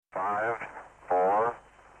5, 4,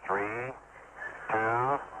 3, 2,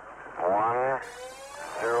 1,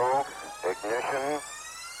 0, ignition,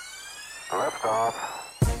 liftoff.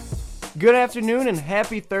 Good afternoon and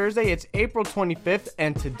happy Thursday. It's April 25th,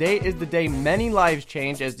 and today is the day many lives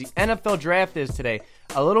change as the NFL Draft is today.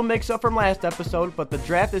 A little mix-up from last episode, but the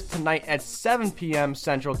draft is tonight at 7 p.m.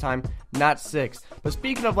 Central Time, not 6. But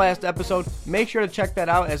speaking of last episode, make sure to check that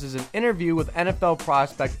out as is an interview with NFL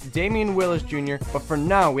prospect Damian Willis Jr. But for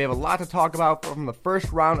now, we have a lot to talk about from the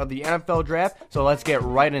first round of the NFL Draft, so let's get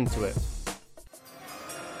right into it.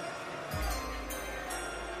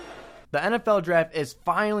 The NFL Draft is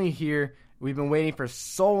finally here. We've been waiting for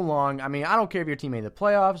so long. I mean, I don't care if your team made the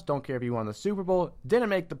playoffs, don't care if you won the Super Bowl, didn't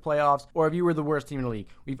make the playoffs, or if you were the worst team in the league.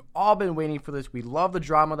 We've all been waiting for this. We love the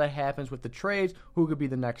drama that happens with the trades, who could be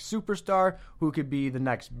the next superstar, who could be the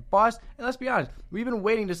next bust. And let's be honest, we've been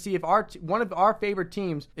waiting to see if one of our favorite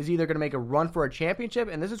teams is either going to make a run for a championship,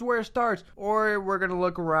 and this is where it starts, or we're going to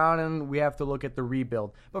look around and we have to look at the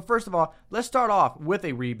rebuild. But first of all, let's start off with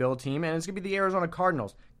a rebuild team, and it's going to be the Arizona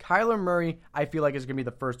Cardinals. Kyler Murray, I feel like, is going to be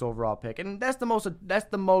the first overall pick, and that's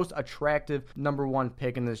the most attractive number one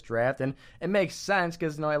pick in this draft, and it makes sense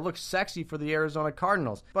because it looks sexy for the Arizona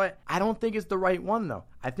Cardinals. But I don't think it's the right one though.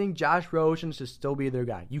 I think Josh Rosen should still be their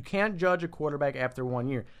guy. You can't judge a quarterback after 1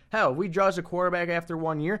 year. Hell, if we judge a quarterback after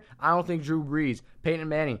 1 year, I don't think Drew Brees, Peyton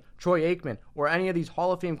Manning, Troy Aikman, or any of these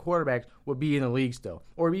Hall of Fame quarterbacks would be in the league still,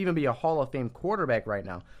 or even be a Hall of Fame quarterback right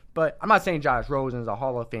now. But I'm not saying Josh Rosen is a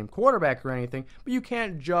Hall of Fame quarterback or anything, but you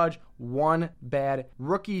can't judge one bad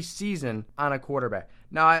rookie season on a quarterback.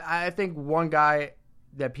 Now, I think one guy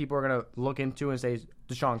that people are going to look into and say is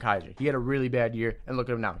DeShone Kizer. He had a really bad year, and look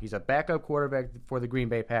at him now. He's a backup quarterback for the Green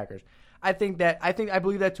Bay Packers. I believe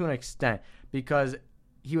that to an extent because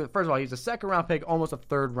first of all, he's a second-round pick, almost a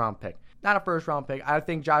third-round pick. Not a first-round pick. I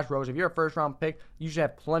think Josh Rosen, if you're a first-round pick, you should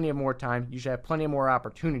have plenty of more time. You should have plenty of more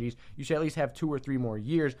opportunities. You should at least have 2 or 3 more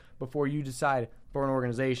years before you decide for an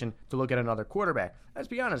organization to look at another quarterback. Let's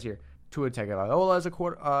be honest here. Tua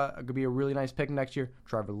Tagovailoa could be a really nice pick next year.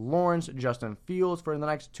 Trevor Lawrence, Justin Fields for the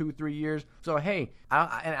next 2-3 years. So, hey,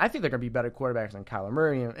 I think they're going to be better quarterbacks than Kyler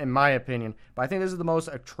Murray, in my opinion. But I think this is the most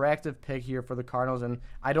attractive pick here for the Cardinals, and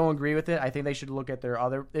I don't agree with it. I think they should look at their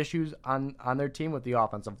other issues on their team with the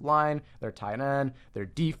offensive line, their tight end, their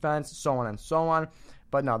defense, so on and so on.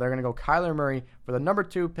 But no, they're going to go Kyler Murray for the number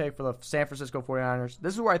 2 pick for the San Francisco 49ers.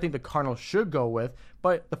 This is where I think the Cardinals should go with,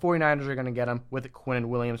 but the 49ers are going to get him with Quinnen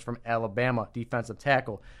Williams from Alabama, defensive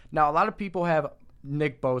tackle. Now, a lot of people have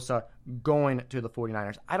Nick Bosa going to the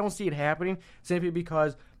 49ers. I don't see it happening simply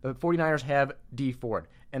because the 49ers have Dee Ford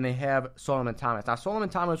and they have Solomon Thomas. Now, Solomon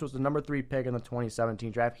Thomas was the number 3 pick in the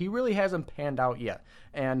 2017 draft. He really hasn't panned out yet.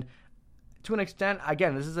 And to an extent,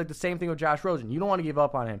 again, this is like the same thing with Josh Rosen. You don't want to give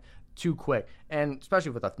up on him too quick, and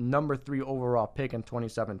especially with a number 3 overall pick in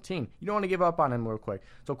 2017, you don't want to give up on him real quick.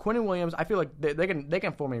 So Quinnen Williams, I feel like they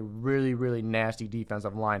can form a really, really nasty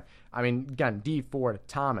defensive line. I mean, again, Dee Ford,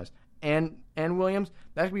 Thomas, and Williams,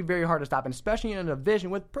 that's going to be very hard to stop, and especially in a division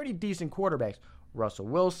with pretty decent quarterbacks. Russell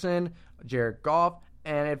Wilson, Jared Goff,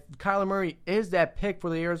 and if Kyler Murray is that pick for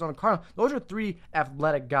the Arizona Cardinals, those are 3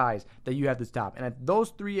 athletic guys that you have to stop. And if those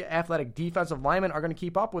 3 athletic defensive linemen are going to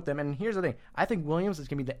keep up with them, and here's the thing, I think Williams is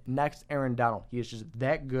going to be the next Aaron Donald. He is just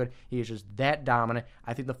that good. He is just that dominant.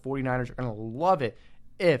 I think the 49ers are going to love it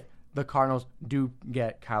if the Cardinals do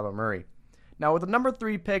get Kyler Murray. Now, with the number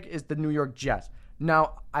 3 pick is the New York Jets.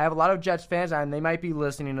 Now, I have a lot of Jets fans, and they might be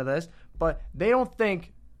listening to this, but they don't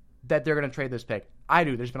think that they're going to trade this pick. I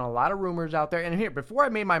do. There's been a lot of rumors out there. And here, before I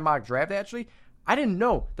made my mock draft, actually, I didn't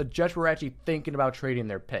know the Jets were actually thinking about trading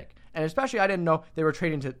their pick. And especially, I didn't know they were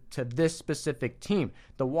trading to this specific team,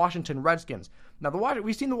 the Washington Redskins. Now,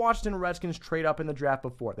 we've seen the Washington Redskins trade up in the draft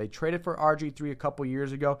before. They traded for RG3 a couple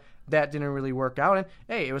years ago. That didn't really work out. And,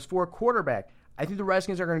 hey, it was for a quarterback. I think the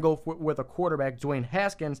Redskins are going to go with a quarterback, Dwayne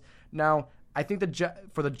Haskins. Now, I think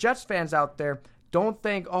for the Jets fans out there, don't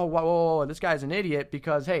think, oh, whoa, this guy's an idiot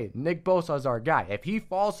because, hey, Nick Bosa is our guy. If he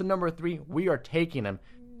falls to number 3, we are taking him.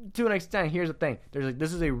 To an extent, here's the thing.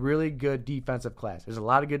 This is a really good defensive class. There's a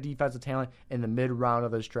lot of good defensive talent in the mid-round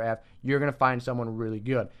of this draft. You're going to find someone really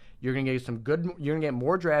good. You're going to get you're going to get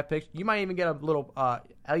more draft picks. You might even get a little, at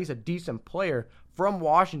least a decent player from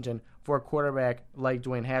Washington for a quarterback like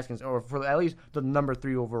Dwayne Haskins, or for at least the number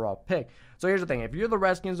 3 overall pick. So here's the thing. If you're the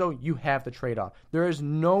Redskins, though, you have to trade off. There is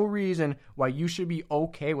no reason why you should be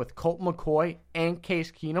okay with Colt McCoy and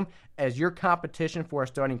Case Keenum as your competition for a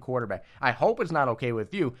starting quarterback. I hope it's not okay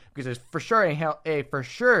with you, because it for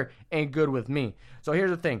sure ain't good with me. So here's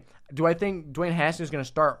the thing. Do I think Dwayne Haskins is going to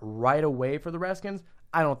start right away for the Redskins?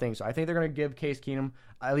 I don't think so. I think they're going to give Case Keenum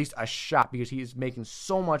at least a shot because he is making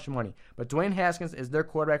so much money. But Dwayne Haskins is their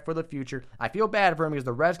quarterback for the future. I feel bad for him because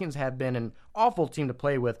the Redskins have been an awful team to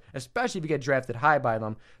play with, especially if you get drafted high by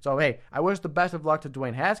them. So, hey, I wish the best of luck to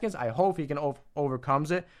Dwayne Haskins. I hope he can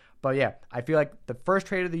overcomes it. But, yeah, I feel like the first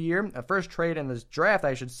trade of the year, the first trade in this draft,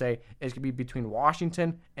 I should say, is going to be between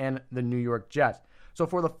Washington and the New York Jets. So,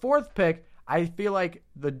 for the fourth pick, I feel like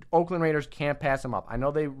the Oakland Raiders can't pass him up. I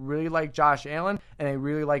know they really like Josh Allen and they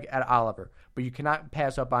really like Ed Oliver, but you cannot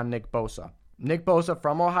pass up on Nick Bosa. Nick Bosa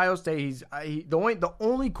from Ohio State, the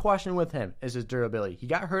only question with him is his durability. He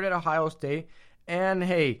got hurt at Ohio State, and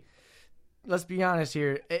hey, let's be honest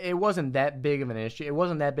here, it wasn't that big of an issue. It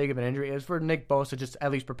wasn't that big of an injury. It was for Nick Bosa to just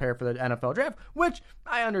at least prepare for the NFL draft, which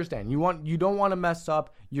I understand. You don't want to mess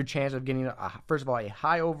up your chance of getting, first of all, a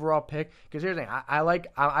high overall pick. Because here's the thing,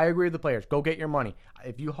 I agree with the players. Go get your money.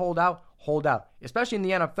 If you hold out, especially in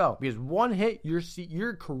the NFL, because one hit,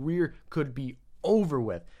 your career could be over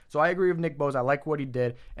with. So I agree with Nick Bosa. I like what he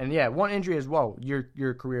did. And yeah, one injury as well,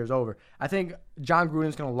 your career is over. I think John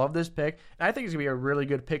Gruden's going to love this pick. And I think it's going to be a really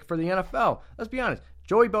good pick for the NFL. Let's be honest.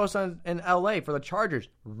 Joey Bosa in LA for the Chargers,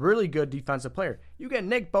 really good defensive player. You get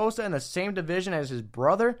Nick Bosa in the same division as his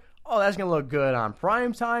brother. Oh, that's going to look good on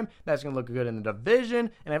prime time. That's going to look good in the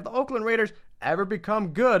division. And if the Oakland Raiders ever become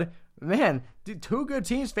good, man, two good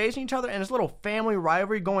teams facing each other and this little family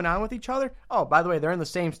rivalry going on with each other. Oh, by the way, they're in the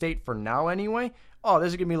same state for now anyway. Oh, this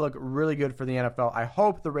is going to look really good for the NFL. I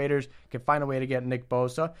hope the Raiders can find a way to get Nick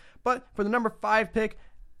Bosa. But for the number 5 pick,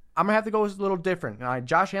 I'm going to have to go with a little different.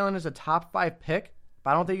 Josh Allen is a top 5 pick,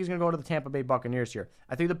 but I don't think he's going to go to the Tampa Bay Buccaneers here.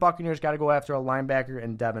 I think the Buccaneers got to go after a linebacker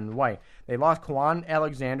in Devin White. They lost Quan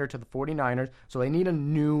Alexander to the 49ers, so they need a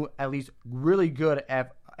new, at least really good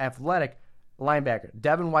athletic linebacker.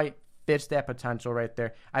 Devin White fits that potential right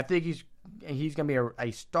there. I think he's going to be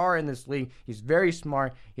a star in this league. He's very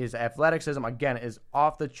smart. His athleticism, again, is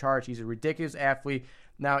off the charts. He's a ridiculous athlete.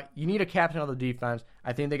 Now, you need a captain of the defense.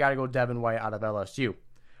 I think they got to go Devin White out of LSU.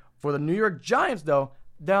 For the New York Giants, though,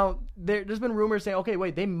 there's been rumors saying, okay,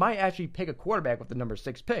 wait, they might actually pick a quarterback with the number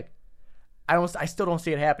 6 pick. I still don't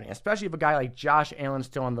see it happening, especially if a guy like Josh Allen's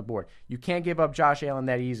still on the board. You can't give up Josh Allen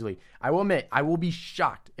that easily. I will admit, I will be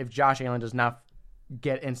shocked if Josh Allen does not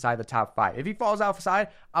get inside the top 5. If he falls outside,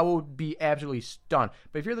 I will be absolutely stunned.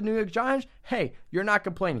 But if you're the New York Giants, hey, you're not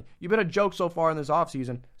complaining. You've been a joke so far in this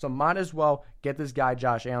offseason, so might as well get this guy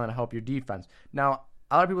Josh Allen to help your defense. Now,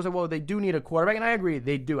 a lot of people say, well, they do need a quarterback, and I agree,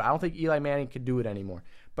 they do. I don't think Eli Manning can do it anymore.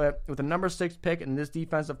 But with the number 6 pick in this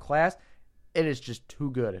defensive class, it is just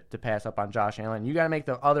too good to pass up on Josh Allen. You got to make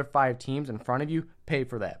the other 5 teams in front of you pay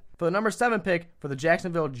for that. For the number 7 pick for the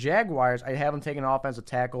Jacksonville Jaguars, I have them taking an offensive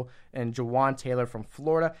tackle and Jawan Taylor from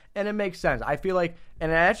Florida, and it makes sense. I feel like,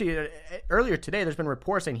 and actually earlier today there's been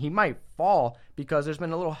reports saying he might fall because there's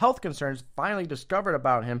been a little health concerns finally discovered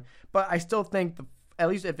about him, but I still think, at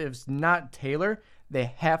least if it's not Taylor,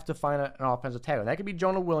 they have to find an offensive tackle. That could be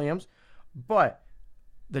Jonah Williams, but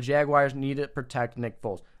the Jaguars need to protect Nick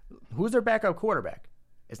Foles. Who's their backup quarterback?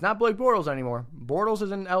 It's not Blake Bortles anymore. Bortles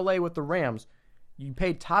is in LA with the Rams. You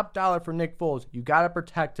paid top dollar for Nick Foles. You got to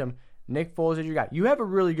protect him. Nick Foles is your guy. You have a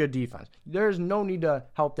really good defense. There's no need to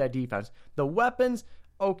help that defense. The weapons,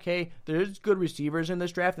 okay, there's good receivers in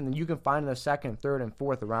this draft, and then you can find in the 2nd, 3rd, and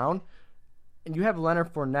 4th round. And you have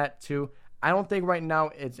Leonard Fournette, too. I don't think right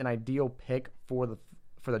now it's an ideal pick for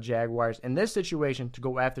the Jaguars. In this situation, to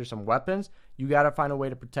go after some weapons, you got to find a way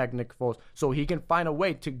to protect Nick Foles so he can find a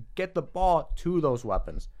way to get the ball to those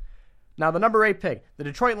weapons. Now, the number 8 pick, the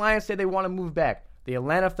Detroit Lions say they want to move back. The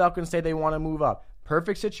Atlanta Falcons say they want to move up.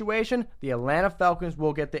 Perfect situation, the Atlanta Falcons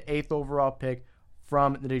will get the 8th overall pick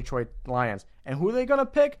from the Detroit Lions. And who are they going to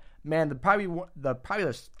pick? Man, probably the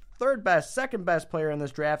 3rd best, 2nd best player in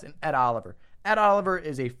this draft, and Ed Oliver. Ed Oliver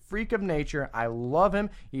is a freak of nature. I love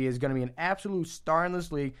him. He is going to be an absolute star in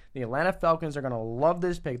this league. The Atlanta Falcons are going to love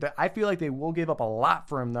this pick. I feel like they will give up a lot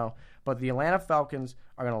for him, though. But the Atlanta Falcons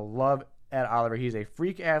are going to love Ed Oliver. He's a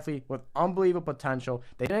freak athlete with unbelievable potential.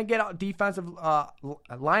 They didn't get out defensive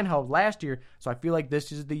line help last year, so I feel like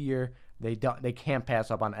this is the year they can't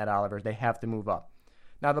pass up on Ed Oliver. They have to move up.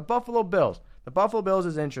 Now, the Buffalo Bills. The Buffalo Bills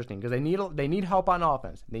is interesting because they need help on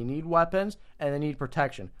offense. They need weapons, and they need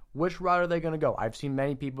protection. Which route are they going to go? I've seen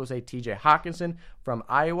many people say TJ Hawkinson from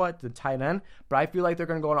Iowa to tight end, but I feel like they're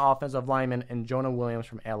going to go an offensive lineman and Jonah Williams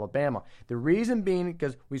from Alabama. The reason being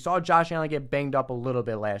because we saw Josh Allen get banged up a little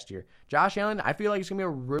bit last year. Josh Allen, I feel like he's going to be a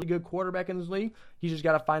really good quarterback in this league. He's just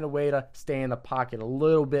got to find a way to stay in the pocket a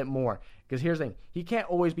little bit more. Because here's the thing, he can't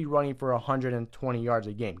always be running for 120 yards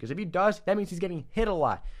a game. Because if he does, that means he's getting hit a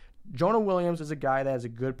lot. Jonah Williams is a guy that is a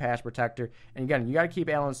good pass protector. And again, you got to keep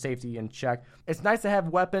Allen's safety in check. It's nice to have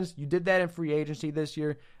weapons. You did that in free agency this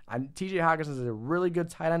year. TJ Hawkinson is a really good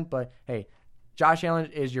tight end, but hey, Josh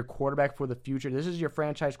Allen is your quarterback for the future. This is your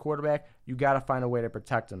franchise quarterback. You got to find a way to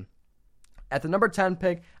protect him. At the number 10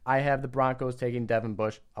 pick, I have the Broncos taking Devin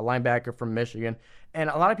Bush, a linebacker from Michigan. And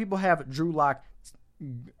a lot of people have Drew Lock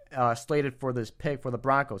slated for this pick for the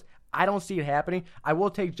Broncos. I don't see it happening. I will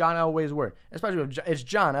take John Elway's word, especially if it's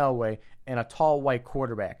John Elway and a tall white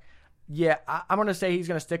quarterback. Yeah, I'm going to say he's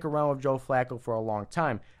going to stick around with Joe Flacco for a long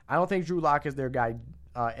time. I don't think Drew Lock is their guy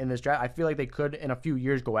in this draft. I feel like they could, in a few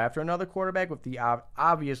years, go after another quarterback with the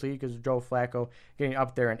obviously because of Joe Flacco getting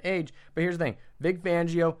up there in age. But here's the thing. Vic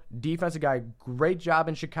Fangio, defensive guy, great job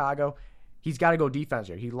in Chicago. He's got to go defense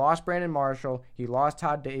here. He lost Brandon Marshall. He lost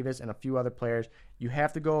Todd Davis and a few other players. You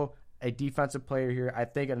have to go a defensive player here. I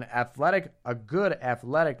think a good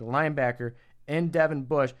athletic linebacker in Devin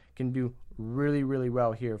Bush can do really, really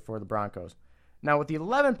well here for the Broncos. Now, with the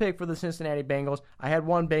 11th pick for the Cincinnati Bengals, I had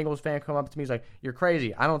one Bengals fan come up to me. He's like, "You're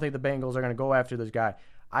crazy. I don't think the Bengals are going to go after this guy."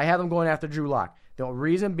 I have them going after Drew Lock. The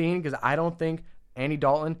reason being because I don't think Andy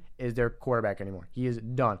Dalton is their quarterback anymore. He is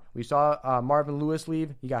done. We saw Marvin Lewis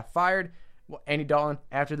leave. He got fired. Well, Andy Dalton,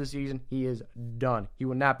 after the season, he is done. He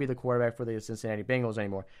will not be the quarterback for the Cincinnati Bengals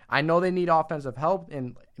anymore. I know they need offensive help,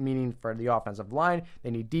 meaning for the offensive line.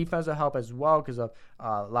 They need defensive help as well because of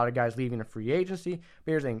a lot of guys leaving the free agency.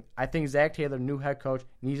 But here's the thing. I think Zach Taylor, new head coach,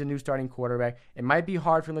 needs a new starting quarterback. It might be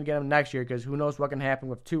hard for them to get him next year because who knows what can happen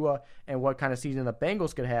with Tua and what kind of season the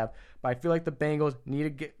Bengals could have. But I feel like the Bengals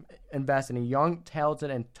need to invest in a young,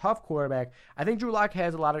 talented, and tough quarterback. I think Drew Lock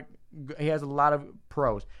has a lot of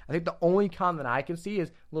pros. I think the only con that I can see is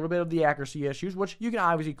a little bit of the accuracy issues, which you can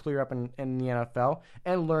obviously clear up in the NFL,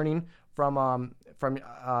 and learning from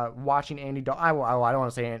watching Andy Dalton. I don't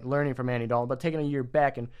want to say learning from Andy Dalton, but taking a year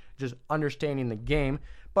back and just understanding the game.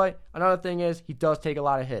 But another thing is he does take a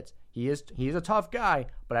lot of hits. He's a tough guy,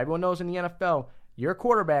 but everyone knows in the NFL, you're a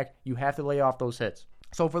quarterback, you have to lay off those hits.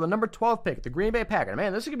 So for the number 12 pick, the Green Bay Packers.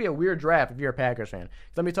 Man, this is going to be a weird draft if you're a Packers fan.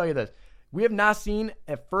 Let me tell you this. We have not seen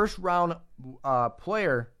a first-round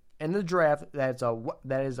player in the draft that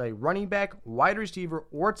is a running back, wide receiver,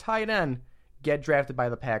 or tight end get drafted by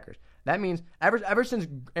the Packers. That means ever since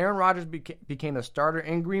Aaron Rodgers became the starter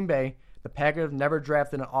in Green Bay, the Packers have never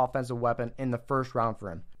drafted an offensive weapon in the first round for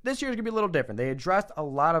him. This year is going to be a little different. They addressed a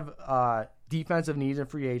lot of defensive needs in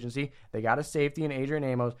free agency. They got a safety in Adrian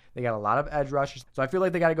Amos. They got a lot of edge rushers. So I feel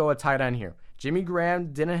like they got to go with tight end here. Jimmy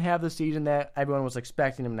Graham didn't have the season that everyone was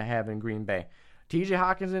expecting him to have in Green Bay. TJ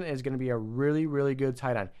Hawkinson is going to be a really, really good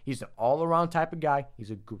tight end. He's an all-around type of guy.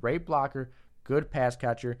 He's a great blocker, good pass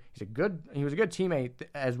catcher. He was a good teammate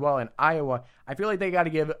as well in Iowa. I feel like they got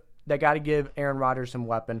to give Aaron Rodgers some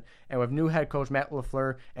weapon. And with new head coach Matt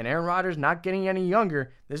LaFleur and Aaron Rodgers not getting any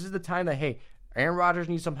younger, this is the time that, hey, Aaron Rodgers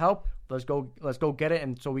needs some help. Let's go get it,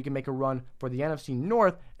 and so we can make a run for the NFC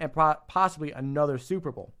North and possibly another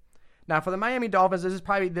Super Bowl. Now, for the Miami Dolphins, this is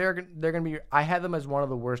probably they're going to be. I had them as one of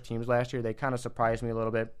the worst teams last year. They kind of surprised me a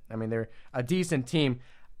little bit. I mean, they're a decent team.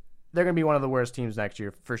 They're going to be one of the worst teams next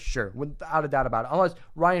year for sure, without a doubt about it. Unless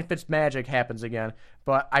Ryan Fitzmagic happens again,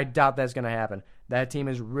 but I doubt that's going to happen. That team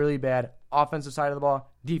is really bad. Offensive side of the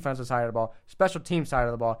ball, defensive side of the ball, special team side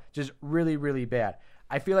of the ball, just really, really bad.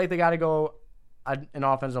 I feel like they got to go an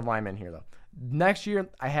offensive lineman here, though. Next year,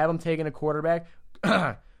 I have them taking a quarterback,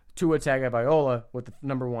 Tua Tagovailoa with the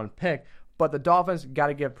number 1 pick, but the Dolphins got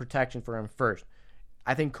to give protection for him first.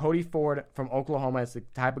 I think Cody Ford from Oklahoma is the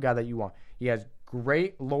type of guy that you want. He has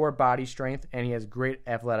great lower body strength, and he has great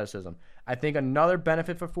athleticism. I think another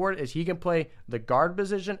benefit for Ford is he can play the guard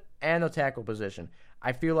position and the tackle position.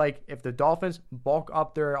 I feel like if the Dolphins bulk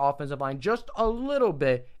up their offensive line just a little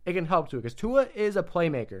bit, it can help Tua, because Tua is a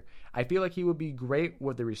playmaker. I feel like he would be great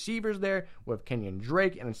with the receivers there, with Kenyon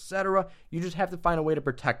Drake, and etc. You just have to find a way to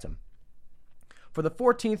protect him. For the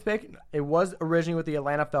 14th pick, it was originally with the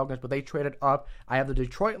Atlanta Falcons, but they traded up. I have the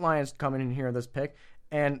Detroit Lions coming in here in this pick,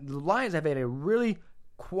 and the Lions have had a really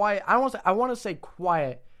quiet. I want to say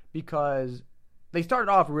quiet because they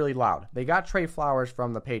started off really loud. They got Trey Flowers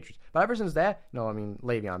from the Patriots. But ever since that,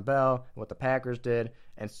 Le'Veon Bell, what the Packers did,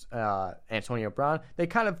 and Antonio Brown, they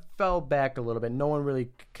kind of fell back a little bit. No one really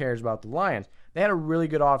cares about the Lions. They had a really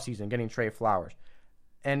good offseason getting Trey Flowers.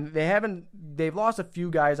 And they've lost a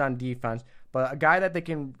few guys on defense, But a guy that they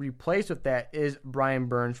can replace with that is Brian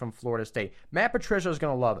Burns from Florida State. Matt Patricia is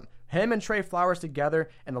going to love him. Him and Trey Flowers together,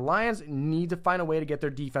 and the Lions need to find a way to get their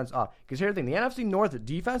defense up. Because here's the thing, the NFC North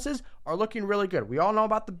defenses are looking really good. We all know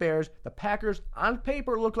about the Bears. The Packers, on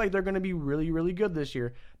paper, look like they're going to be really, really good this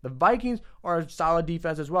year. The Vikings are a solid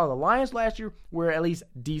defense as well. The Lions last year were at least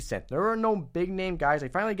decent. There were no big-name guys. They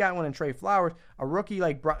finally got one in Trey Flowers. A rookie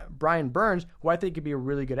like Brian Burns, who I think could be a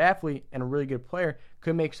really good athlete and a really good player,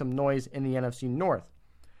 could make some noise in the NFC North.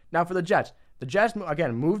 Now for the Jets. The Jets,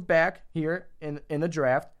 again, moved back here in the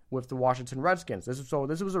draft with the Washington Redskins. This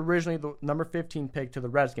was originally the number 15 pick to the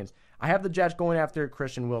Redskins. I have the Jets going after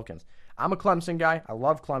Christian Wilkins. I'm a Clemson guy. I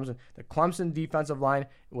love Clemson. The Clemson defensive line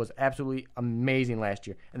was absolutely amazing last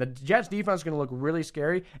year. And the Jets defense is going to look really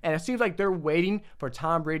scary. And it seems like they're waiting for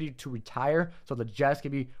Tom Brady to retire so the Jets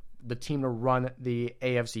can be the team to run the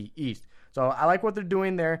AFC East. So I like what they're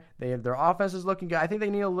doing there. Their offense is looking good. I think they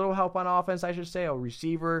need a little help on offense, I should say, a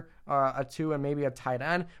receiver, a two, and maybe a tight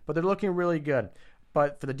end. But they're looking really good.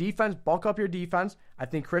 But for the defense, bulk up your defense. I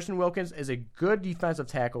think Christian Wilkins is a good defensive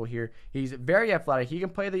tackle here. He's very athletic. He can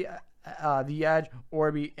play the edge or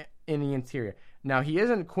be in the interior. Now, he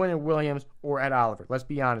isn't Quentin Williams or Ed Oliver. Let's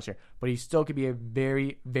be honest here. But he still could be a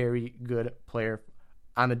very, very good player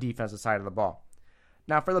on the defensive side of the ball.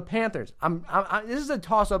 Now, for the Panthers, this is a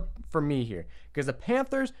toss-up for me here because the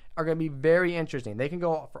Panthers are going to be very interesting. They can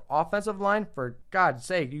go for offensive line. For God's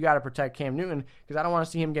sake, you got to protect Cam Newton because I don't want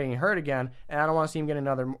to see him getting hurt again, and I don't want to see him get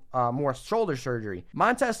another more shoulder surgery.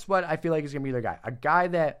 Montez Sweat, I feel like, is going to be their guy. A guy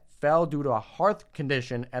that fell due to a heart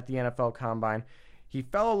condition at the NFL Combine. He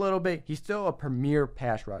fell a little bit. He's still a premier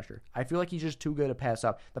pass rusher. I feel like he's just too good to pass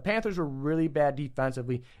up. The Panthers were really bad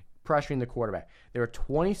defensively, pressuring the quarterback. They were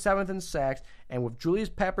 27th in sacks, and with Julius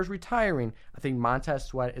Peppers retiring, I think Montez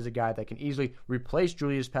Sweat is a guy that can easily replace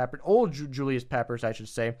Julius Peppers, Julius Peppers, I should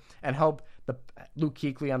say, and help Luke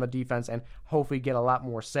Kuechly on the defense and hopefully get a lot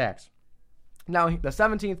more sacks. Now, the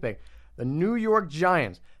 17th pick, the New York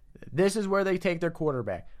Giants. This is where they take their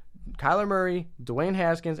quarterback. Kyler Murray, Dwayne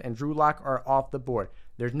Haskins, and Drew Lock are off the board.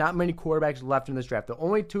 There's not many quarterbacks left in this draft. The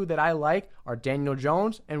only two that I like are Daniel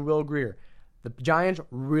Jones and Will Grier. The Giants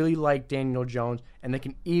really like Daniel Jones, and they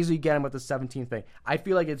can easily get him with the 17th pick. I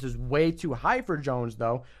feel like it's just way too high for Jones,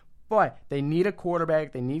 though, but they need a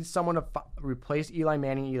quarterback. They need someone to replace Eli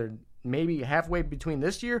Manning either maybe halfway between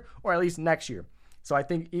this year or at least next year. So I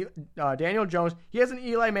think Daniel Jones, he has an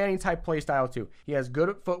Eli Manning type play style too. He has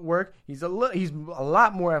good footwork. He's a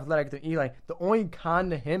lot more athletic than Eli. The only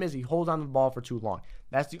con to him is he holds on to the ball for too long.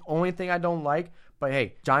 That's the only thing I don't like. But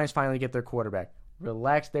hey, Giants finally get their quarterback.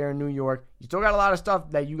 Relax there in New York. You still got a lot of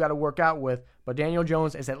stuff that you got to work out with, but Daniel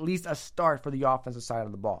Jones is at least a start for the offensive side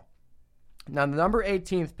of the ball. Now, the number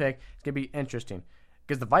 18th pick is going to be interesting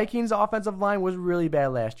because the Vikings' offensive line was really bad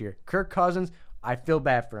last year. Kirk Cousins, I feel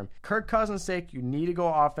bad for him. Kirk Cousins' sake, you need to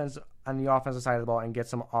go offense on the offensive side of the ball and get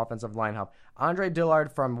some offensive line help. Andre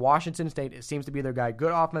Dillard from Washington State, it seems to be their guy.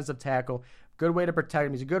 Good offensive tackle. Good way to protect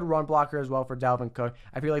him. He's a good run blocker as well for Dalvin Cook.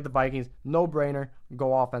 I feel like the Vikings, no-brainer,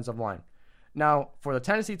 go offensive line. Now, for the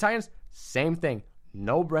Tennessee Titans, same thing.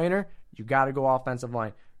 No-brainer, you got to go offensive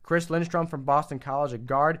line. Chris Lindstrom from Boston College, a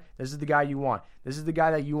guard, this is the guy you want. This is the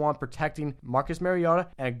guy that you want protecting Marcus Mariota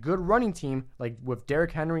and a good running team like with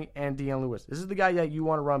Derrick Henry and Deion Lewis. This is the guy that you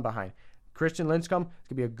want to run behind. Christian Lindstrom is going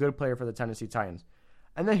to be a good player for the Tennessee Titans.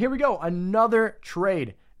 And then here we go, another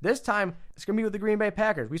trade. This time, it's going to be with the Green Bay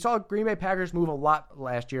Packers. We saw Green Bay Packers move a lot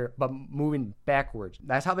last year, but moving backwards.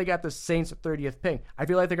 That's how they got the Saints' 30th pick. I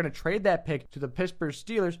feel like they're going to trade that pick to the Pittsburgh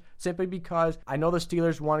Steelers simply because I know the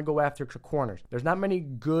Steelers want to go after corners. There's not many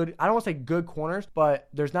good, I don't want to say good corners, but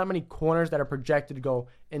there's not many corners that are projected to go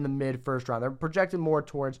in the mid-first round. They're projected more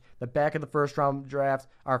towards the back of the first round draft,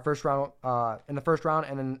 or first round, in the first round,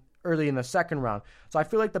 and then early in the second round. So I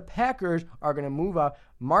feel like the Packers are going to move up.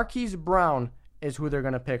 Marquise Brown is who they're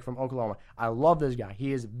going to pick from Oklahoma. I love this guy.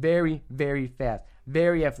 He is very, very fast,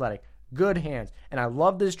 very athletic, good hands. And I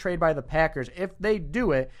love this trade by the Packers if they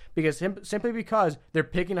do it simply because they're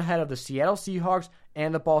picking ahead of the Seattle Seahawks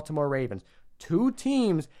and the Baltimore Ravens. Two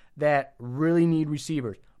teams that really need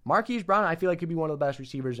receivers. Marquise Brown, I feel like could be one of the best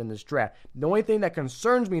receivers in this draft. The only thing that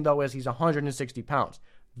concerns me, though, is he's 160 pounds.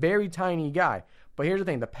 Very tiny guy. But here's the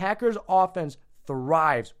thing. The Packers' offense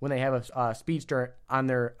thrives when they have a speedster on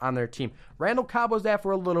their team. Randall Cobb was that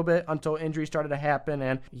for a little bit until injuries started to happen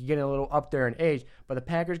and he's getting a little up there in age. But the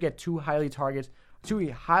Packers get two highly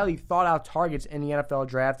two highly thought out targets in the NFL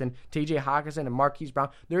draft, and TJ Hockenson and Marquise Brown.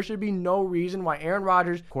 There should be no reason why Aaron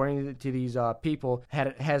Rodgers, according to these people,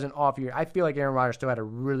 has an off year. I feel like Aaron Rodgers still had a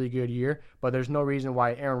really good year, but there's no reason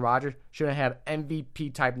why Aaron Rodgers shouldn't have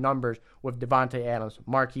MVP type numbers with Devontae Adams,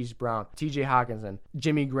 Marquise Brown, TJ Hockenson,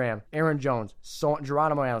 Jimmy Graham, Aaron Jones,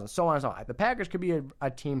 Geronimo Allison, so on and so on. The Packers could be a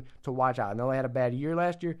team to watch out. I know they had a bad year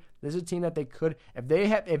last year. This is a team that they could,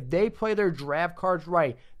 if they play their draft cards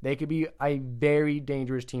right, they could be a very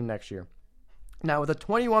dangerous team next year. Now, with a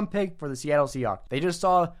 21 pick for the Seattle Seahawks, they just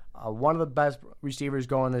saw one of the best receivers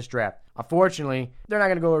go in this draft. Unfortunately, they're not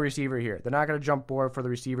going to go a receiver here. They're not going to jump board for the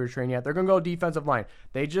receiver train yet. They're going to go defensive line.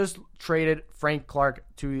 They just traded Frank Clark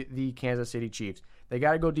to the Kansas City Chiefs. They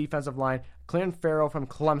got to go defensive line. Clinton Farrell from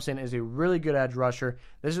Clemson is a really good edge rusher.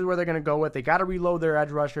 This is where they're going to go with. They got to reload their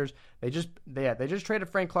edge rushers. They just traded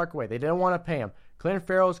Frank Clark away. They didn't want to pay him. Clinton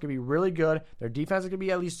Farrell is going to be really good. Their defense is going to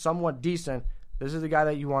be at least somewhat decent. This is the guy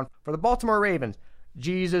that you want. For the Baltimore Ravens,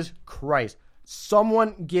 Jesus Christ.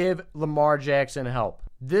 Someone give Lamar Jackson help.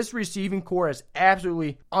 This receiving core is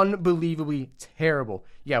absolutely unbelievably terrible.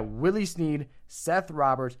 You got Willie Snead, Seth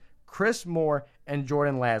Roberts, Chris Moore, and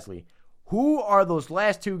Jordan Lasley. Who are those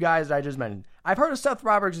last two guys that I just mentioned? I've heard of Seth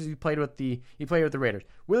Roberts because he played with the Raiders.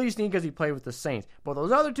 Willie Snead because he played with the Saints. But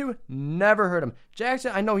those other two, never heard him.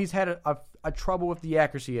 Jackson, I know he's had a trouble with the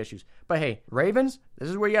accuracy issues. But hey, Ravens, this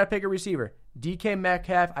is where you got to pick a receiver. DK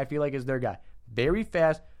Metcalf, I feel like, is their guy. Very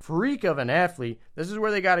fast, freak of an athlete. This is where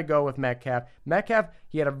they got to go with Metcalf. Metcalf,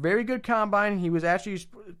 he had a very good combine. He was actually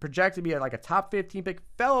projected to be like a top 15 pick.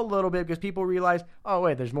 Fell a little bit because people realized, oh,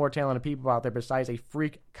 wait, there's more talented people out there besides a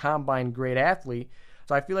freak combine great athlete.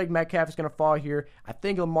 So I feel like Metcalf is going to fall here. I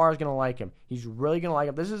think Lamar is going to like him. He's really going to like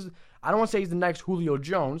him. I don't want to say he's the next Julio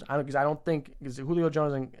Jones, because Julio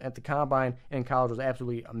Jones at the combine in college was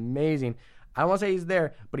absolutely amazing. I don't want to say he's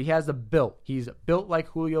there, but he has the build. He's built like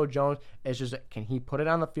Julio Jones. It's just, can he put it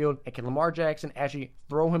on the field, and can Lamar Jackson actually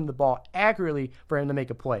throw him the ball accurately for him to make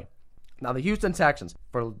a play? Now, the Houston Texans,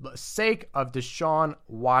 for the sake of Deshaun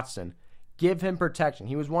Watson, give him protection.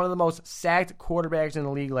 He was one of the most sacked quarterbacks in the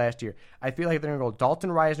league last year. I feel like they're going to go Dalton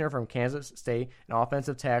Reisner from Kansas State, an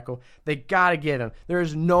offensive tackle. They got to give him. There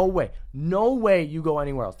is no way you go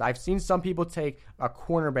anywhere else. I've seen some people take a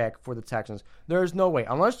cornerback for the Texans. There is no way.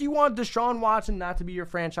 Unless you want Deshaun Watson not to be your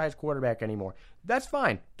franchise quarterback anymore. That's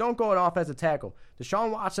fine. Don't go an offensive tackle. Deshaun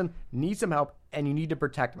Watson needs some help, and you need to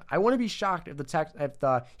protect him. I wouldn't be shocked if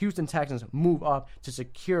the Houston Texans move up to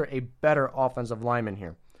secure a better offensive lineman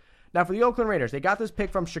here. Now, for the Oakland Raiders, they got this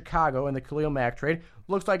pick from Chicago in the Khalil Mack trade.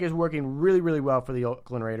 Looks like it's working really, really well for the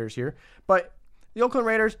Oakland Raiders here. But the Oakland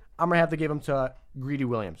Raiders, I'm going to have to give them to Greedy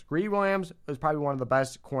Williams. Greedy Williams is probably one of the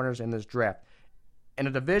best corners in this draft. In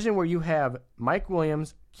a division where you have Mike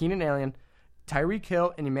Williams, Keenan Allen, Tyreek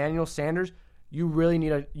Hill, and Emmanuel Sanders, you really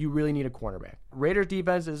need a cornerback. Raiders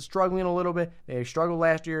defense is struggling a little bit. They struggled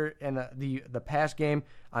last year in the pass game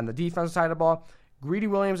on the defensive side of the ball. Greedy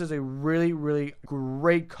Williams is a really, really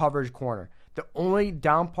great coverage corner. The only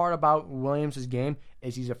down part about Williams' game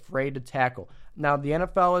is he's afraid to tackle. Now, the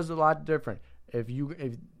NFL is a lot different. How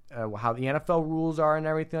the NFL rules are and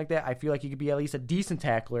everything like that, I feel like he could be at least a decent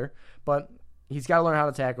tackler, but he's got to learn how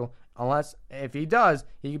to tackle. If he does,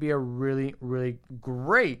 he could be a really, really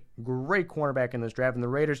great cornerback in this draft, and the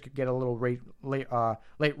Raiders could get a little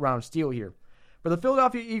late round steal here. For the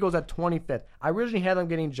Philadelphia Eagles at 25th, I originally had them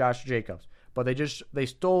getting Josh Jacobs, but they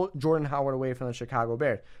stole Jordan Howard away from the Chicago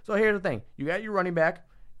Bears. So here's the thing. You got your running back.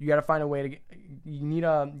 You got to find a way you need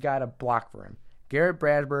a guy to block for him. Garrett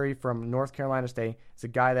Bradbury from North Carolina State is a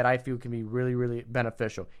guy that I feel can be really, really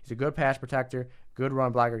beneficial. He's a good pass protector, good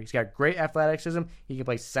run blocker. He's got great athleticism. He can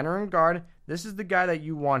play center and guard. This is the guy that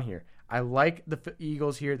you want here. I like the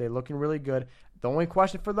Eagles here. They're looking really good. The only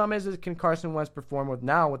question for them is can Carson Wentz perform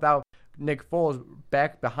without Nick Foles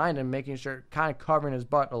back behind him, making sure, kind of covering his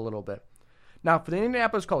butt a little bit. Now, for the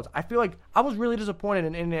Indianapolis Colts, I feel like I was really disappointed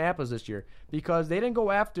in Indianapolis this year because they didn't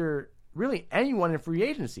go after really anyone in free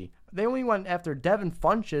agency. They only went after Devin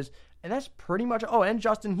Funchess, and that's pretty much and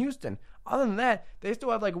Justin Houston. Other than that, they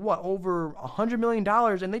still have over $100 million,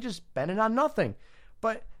 and they just spend it on nothing.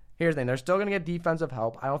 But here's the thing. They're still going to get defensive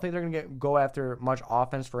help. I don't think they're going to go after much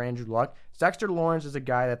offense for Andrew Luck. Dexter Lawrence is a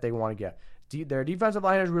guy that they want to get. Their defensive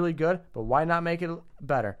line is really good, but why not make it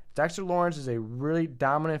better? Dexter Lawrence is a really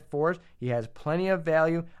dominant force. He has plenty of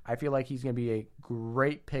value. I feel like he's going to be a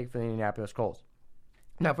great pick for the Indianapolis Colts.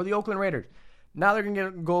 Now, for the Oakland Raiders, now they're going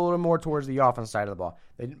to go a little more towards the offense side of the ball.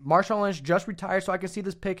 Marshawn Lynch just retired, so I can see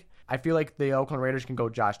this pick. I feel like the Oakland Raiders can go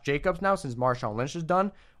Josh Jacobs now since Marshawn Lynch is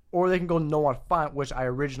done, or they can go Noah Fant, which I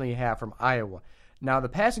originally have from Iowa. Now, the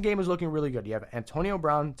passing game is looking really good. You have Antonio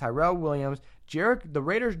Brown, Tyrell Williams, The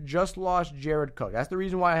Raiders just lost Jared Cook. That's the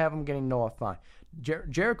reason why I have them getting Noah Fant.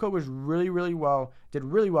 Jared Cook was did really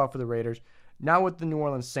well for the Raiders. Now with the New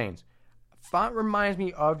Orleans Saints. Fant reminds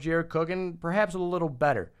me of Jared Cook and perhaps a little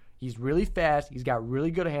better. He's really fast, he's got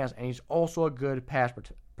really good hands, and he's also a good pass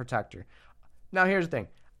protector. Now here's the thing.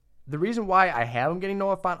 The reason why I have him getting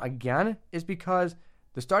Noah Fant again is because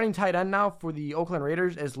the starting tight end now for the Oakland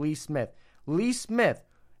Raiders is Lee Smith. Lee Smith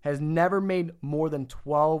has never made more than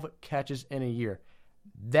 12 catches in a year.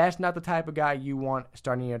 That's not the type of guy you want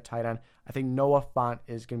starting at tight end. I think Noah Fant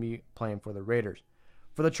is going to be playing for the Raiders.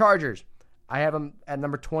 For the Chargers, I have him at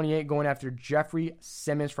number 28 going after Jeffrey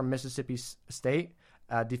Simmons from Mississippi State,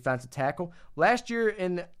 defensive tackle. Last year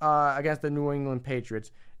against the New England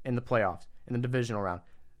Patriots in the playoffs, in the divisional round,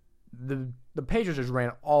 the Patriots just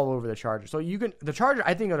ran all over the Chargers. So the Chargers,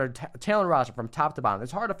 I think, are a talent roster from top to bottom.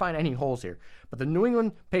 It's hard to find any holes here. But the New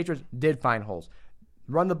England Patriots did find holes.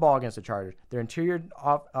 Run the ball against the Chargers. Their interior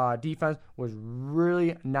defense was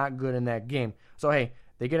really not good in that game. So, hey,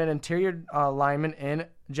 they get an interior lineman in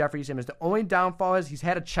Jeffrey Simmons. The only downfall is he's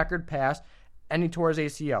had a checkered past and he tore his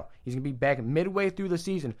ACL. He's going to be back midway through the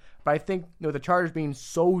season. But I think the Chargers being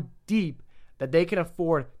so deep that they can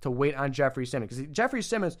afford to wait on Jeffrey Simmons. Because Jeffrey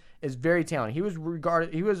Simmons is very talented.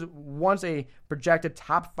 He was once a projected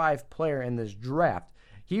top 5 player in this draft.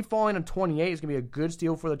 He falling to 28 is going to be a good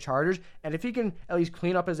steal for the Chargers. And if he can at least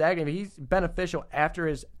clean up his act, if he's beneficial after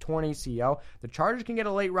his torn ACL, the Chargers can get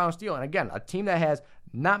a late round steal. And again, a team that has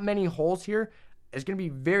not many holes here is going to be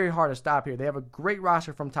very hard to stop here. They have a great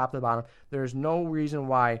roster from top to bottom. There's no reason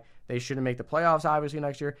why they shouldn't make the playoffs, obviously,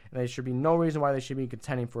 next year. And there should be no reason why they should be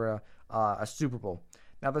contending for a Super Bowl.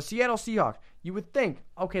 Now, the Seattle Seahawks, you would think,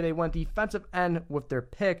 okay, they went defensive end with their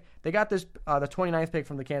pick. They got the 29th pick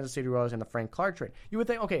from the Kansas City Royals in the Frank Clark trade. You would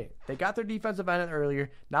think, okay, they got their defensive end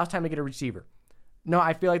earlier. Now it's time to get a receiver. No,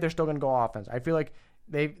 I feel like they're still going to go offense. I feel like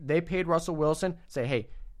they paid Russell Wilson, say, hey,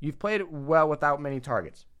 you've played well without many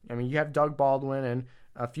targets. I mean, you have Doug Baldwin and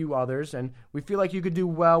a few others, and we feel like you could do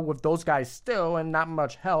well with those guys still and not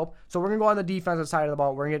much help. So we're going to go on the defensive side of the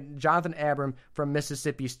ball. We're going to get Jonathan Abram from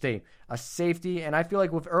Mississippi State, a safety. And I feel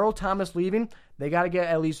like with Earl Thomas leaving, they got to get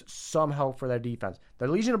at least some help for their defense. The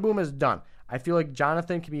Legion of Boom is done. I feel like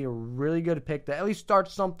Jonathan can be a really good pick to at least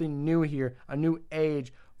start something new here, a new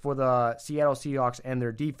age for the Seattle Seahawks and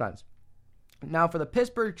their defense. Now for the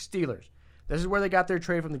Pittsburgh Steelers, this is where they got their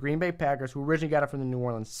trade from the Green Bay Packers, who originally got it from the New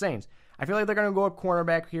Orleans Saints. I feel like they're going to go a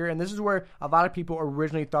cornerback here, and this is where a lot of people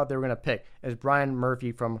originally thought they were going to pick, is Brian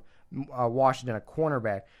Murphy from Washington, a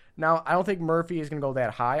cornerback. Now, I don't think Murphy is going to go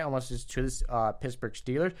that high unless it's to the Pittsburgh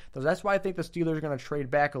Steelers, so that's why I think the Steelers are going to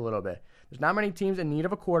trade back a little bit. There's not many teams in need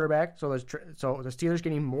of a quarterback, so the Steelers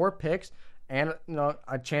getting more picks and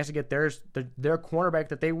a chance to get their cornerback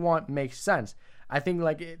that they want makes sense. I think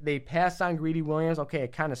like they passed on Greedy Williams. Okay,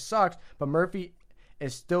 it kind of sucks, but Murphy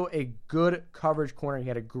is still a good coverage corner. He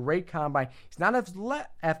had a great combine. He's not as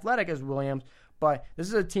athletic as Williams, but this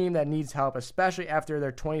is a team that needs help, especially after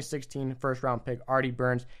their 2016 first-round pick, Artie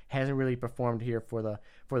Burns, hasn't really performed here for the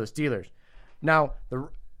Steelers. Now, the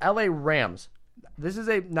LA Rams.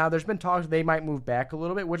 Now there's been talks they might move back a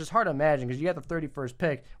little bit, which is hard to imagine because you got the 31st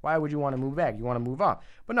pick. Why would you want to move back? You want to move up.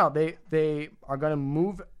 But no, they are going to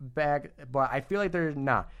move back, but I feel like they're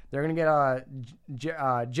not. They're going to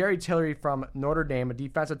get Jerry Tillery from Notre Dame, a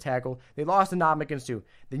defensive tackle. They lost to Ndamukong Suh.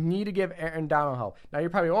 They need to give Aaron Donald help. Now you're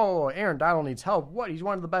probably, Aaron Donald needs help. What? He's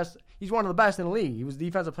one of the best. He's one of the best in the league. He was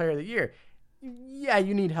Defensive Player of the Year. Yeah,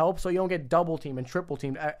 you need help so you don't get double teamed and triple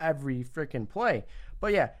teamed every freaking play.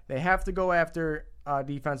 But yeah, they have to go after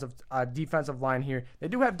defensive line here. They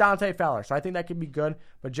do have Dante Fowler, so I think that could be good.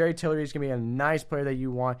 But Jerry Tillery is gonna be a nice player that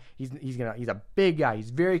you want. He's a big guy.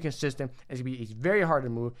 He's very consistent. He's very hard to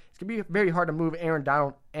move. It's gonna be very hard to move Aaron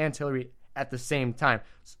Donald and Tillery at the same time.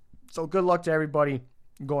 So good luck to everybody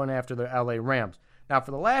going after the LA Rams. Now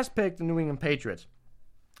for the last pick, the New England Patriots.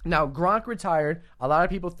 Now Gronk retired. A lot of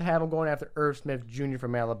people have him going after Irv Smith Jr.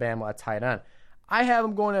 from Alabama at tight end. I have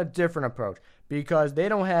him going a different approach because they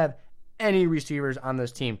don't have any receivers on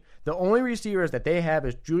this team. The only receivers that they have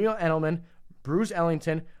is Julian Edelman, Bruce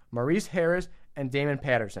Ellington, Maurice Harris, and Damon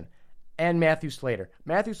Patterson, and Matthew Slater.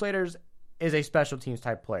 Matthew Slater is a special teams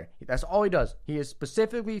type player. That's all he does. He is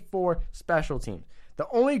specifically for special teams. The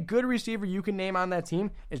only good receiver you can name on that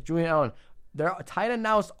team is Julian Edelman. Their tight end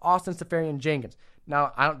now is Austin Seferian-Jenkins.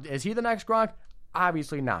 Now, is he the next Gronk?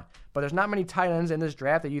 Obviously not. But there's not many tight ends in this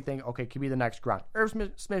draft that you think, okay, could be the next Gronk. Irv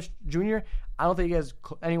Smith Jr., I don't think he has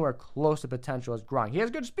anywhere close to potential as Gronk. He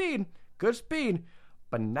has good speed,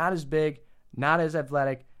 but not as big, not as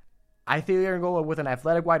athletic. I think they're going to go with an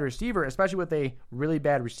athletic wide receiver, especially with a really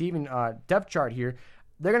bad receiving depth chart here.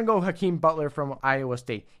 they're going to go Hakeem Butler from Iowa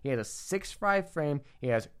State. He has a 6'5 frame. He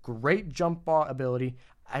has great jump ball ability.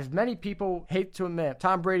 As many people hate to admit,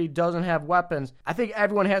 Tom Brady doesn't have weapons. I think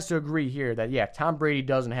everyone has to agree here that, yeah, Tom Brady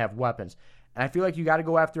doesn't have weapons. And I feel like you got to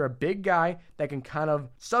go after a big guy that can kind of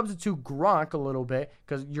substitute Gronk a little bit,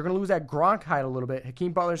 because you're going to lose that Gronk height a little bit.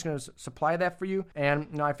 Hakeem Butler's going to supply that for you.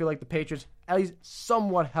 And, I feel like the Patriots at least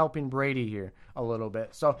somewhat helping Brady here a little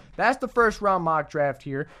bit. So that's the first round mock draft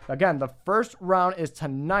here. Again, the first round is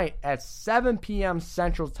tonight at 7 p.m.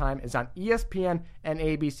 Central Time. It's on ESPN and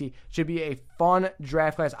ABC. Should be a fun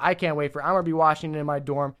draft class. I can't wait for it. I'm going to be watching it in my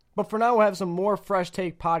dorm. But for now, we'll have some more Fresh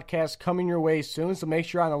Take podcasts coming your way soon, so make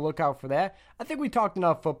sure you're on the lookout for that. I think we talked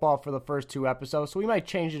enough football for the first 2 episodes, so we might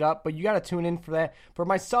change it up, but you got to tune in for that. For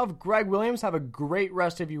myself, Greg Williams, have a great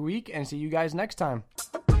rest of your week, and see you guys next time.